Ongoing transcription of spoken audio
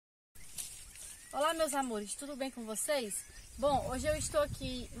Olá, meus amores, tudo bem com vocês? Bom, hoje eu estou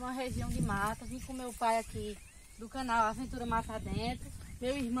aqui numa região de mata, vim com meu pai aqui do canal Aventura Mata Dentro,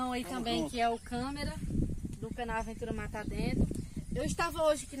 meu irmão aí também, que é o câmera do canal Aventura Mata Dentro. Eu estava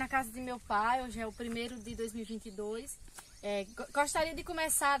hoje aqui na casa de meu pai, hoje é o 1º de 2022. Gostaria de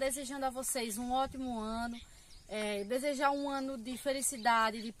começar desejando a vocês um ótimo ano, desejar um ano de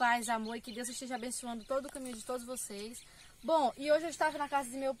felicidade, de paz, amor e que Deus esteja abençoando todo o caminho de todos vocês. Bom, e hoje eu estava na casa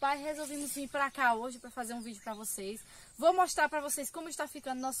de meu pai e resolvimos vir para cá hoje para fazer um vídeo para vocês. Vou mostrar para vocês como está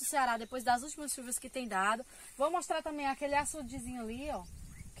ficando nosso Ceará depois das últimas chuvas que tem dado. Vou mostrar também aquele açudezinho ali, ó,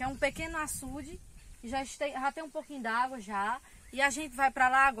 que é um pequeno açude, já tem um pouquinho d'água já. E a gente vai para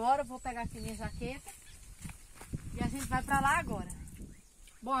lá agora, vou pegar aqui minha jaqueta e a gente vai para lá agora.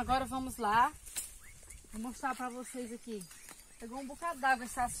 Bom, agora vamos lá. Vou mostrar para vocês aqui. Pegou um bocado d'água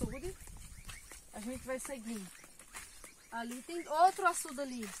esse açude. A gente vai seguir. Ali tem outro açude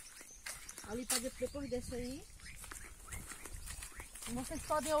ali. Ali para depois desse aí. E vocês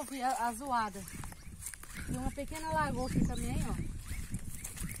podem ouvir a zoada. Tem uma pequena lagoa aqui também,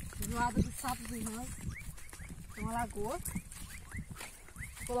 ó. Zoada dos sapos e rãs. Tem uma lagoa.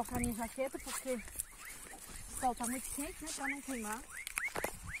 Vou colocar minha jaqueta porque o sol tá muito quente, né? Para não queimar.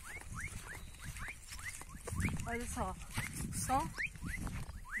 Olha só. O som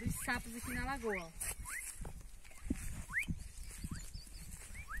dos sapos aqui na lagoa, ó.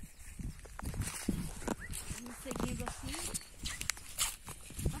 Seguindo assim.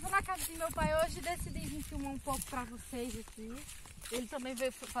 Mas na casa de meu pai hoje decidi vir filmar um pouco para vocês aqui. Ele também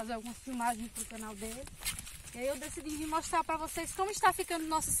veio fazer algumas filmagens pro canal dele. E aí eu decidi vir mostrar para vocês como está ficando o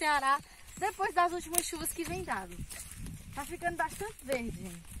nosso Ceará depois das últimas chuvas que vem dado. Tá ficando bastante verde,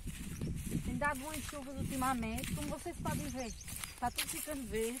 gente. Tem dado umas chuvas ultimamente, como vocês podem ver. Tá tudo ficando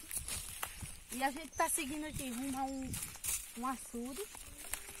verde. E a gente tá seguindo aqui rumo a um açude.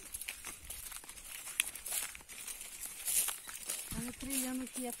 Vamos trilhando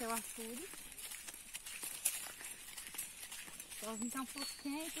aqui até o açude. O solzinho tá um pouco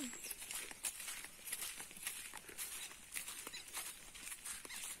quente.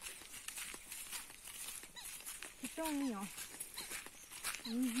 Aqui tem um ninho, ó.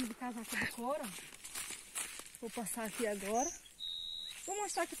 Um ninho de casaco de couro. Vou passar aqui agora. Vou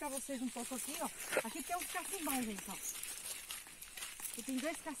mostrar aqui pra vocês um pouco aqui, ó. Aqui tem uns cacimbão, gente, ó. Aqui tem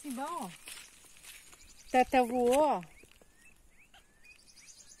 2 cacimbão, ó. Teté voou, ó.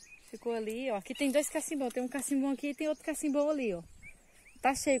 Ficou ali, ó. Aqui tem 2 cacimbão. Tem um cacimbão aqui e tem outro cacimbão ali, ó.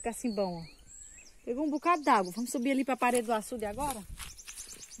 Tá cheio o cacimbão, ó. Pegou um bocado d'água. Vamos subir ali para a parede do açude agora.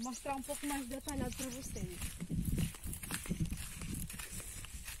 Vou mostrar um pouco mais detalhado para vocês.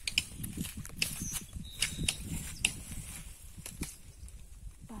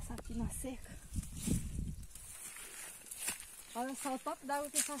 Vou passar aqui na cerca. Olha só o tanto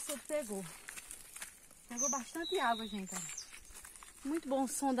d'água que esse açude pegou. Pegou bastante água, gente, ó. Muito bom o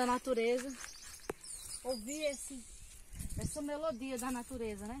som da natureza. Ouvir essa melodia da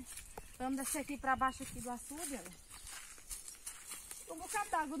natureza, né? Vamos descer aqui para baixo aqui do açude, olha. Um bocado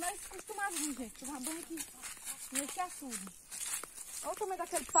d'água, não é acostumado, gente. Tomar banho aqui nesse açude. Olha o tamanho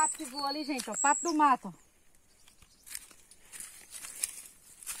daquele pato que voa ali, gente, ó. Pato do mato, ó.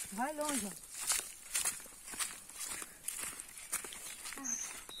 Vai longe, ó.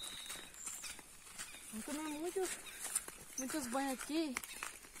 Eu tomei muitos banhos aqui.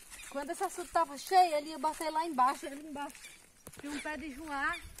 Quando esse açude estava cheio, ele ia bater lá embaixo. Ali embaixo tinha um pé de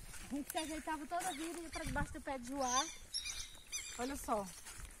joá. A gente se ajeitava toda a vida e ia para debaixo do pé de joá. Olha só.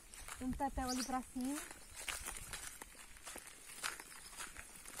 Tem um tetel ali para cima.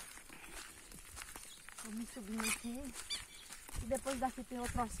 Vamos subindo aqui. E depois daqui tem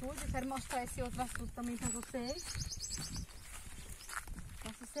outro açude. Eu quero mostrar esse outro açude também para vocês.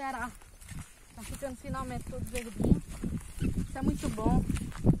 Nosso Ceará tá ficando finalmente todo verdinho. Isso é muito bom.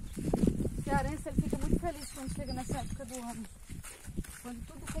 O cearense ele fica muito feliz quando chega nessa época do ano. Quando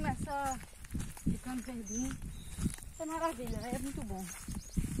tudo começa ficando verdinho. É maravilha, é muito bom.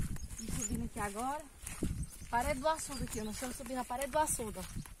 Vamos subindo aqui agora. Parede do açude aqui, nós estamos subindo a parede do açude, ó.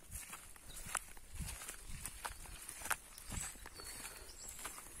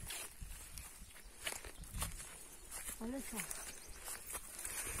 Olha só.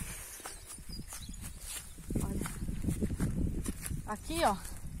 Aqui, ó,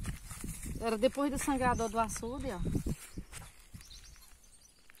 era depois do sangrador do açude, ó.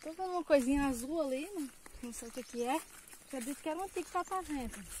 Tô vendo uma coisinha azul ali, não sei o que é. Acredito que era um antigo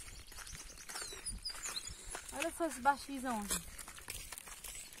catavento. Olha só esse baixizão.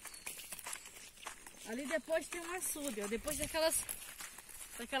 Ali depois tem um açude, ó. Depois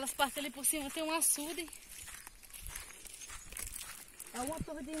daquelas partes ali por cima tem um açude. É uma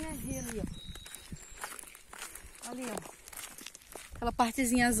torre de energia ali, ó. Ali, ó. Aquela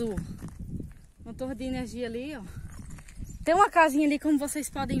partezinha azul. Motor de energia ali, ó. Tem uma casinha ali, como vocês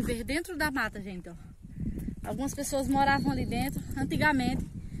podem ver, dentro da mata, gente, ó. Algumas pessoas moravam ali dentro, antigamente.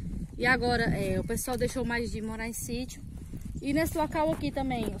 E agora, o pessoal deixou mais de morar em sítio. E nesse local aqui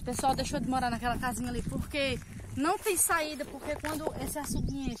também, o pessoal deixou de morar naquela casinha ali, porque não tem saída, porque quando esse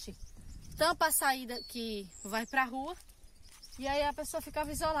açude enche, tampa a saída que vai pra rua. E aí a pessoa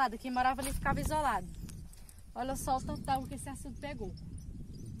ficava isolada, quem morava ali ficava isolado. Olha só o tanto d'água que esse açude pegou.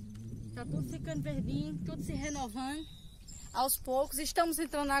 Tá tudo ficando verdinho, tudo se renovando aos poucos. Estamos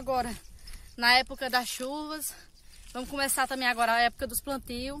entrando agora na época das chuvas. Vamos começar também agora a época dos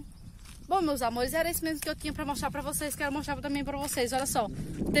plantios. Bom, meus amores, era isso mesmo que eu tinha para mostrar para vocês. Quero mostrar também para vocês. Olha só,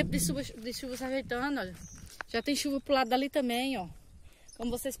 o tempo de chuva se ajeitando, olha. Já tem chuva pro lado dali também, ó.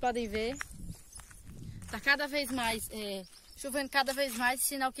 Como vocês podem ver. Tá cada vez mais, chovendo cada vez mais,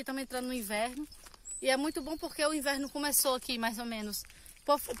 sinal que estamos entrando no inverno. E é muito bom porque o inverno começou aqui, mais ou menos.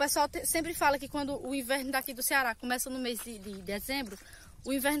 O pessoal sempre fala que quando o inverno daqui do Ceará começa no mês de dezembro,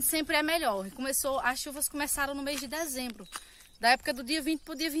 o inverno sempre é melhor. As chuvas começaram no mês de dezembro, da época do dia 20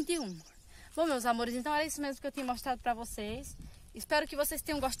 para o dia 21. Bom, meus amores, então era isso mesmo que eu tinha mostrado para vocês. Espero que vocês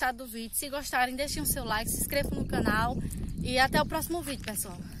tenham gostado do vídeo. Se gostarem, deixem o seu like, se inscrevam no canal. E até o próximo vídeo,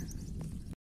 pessoal.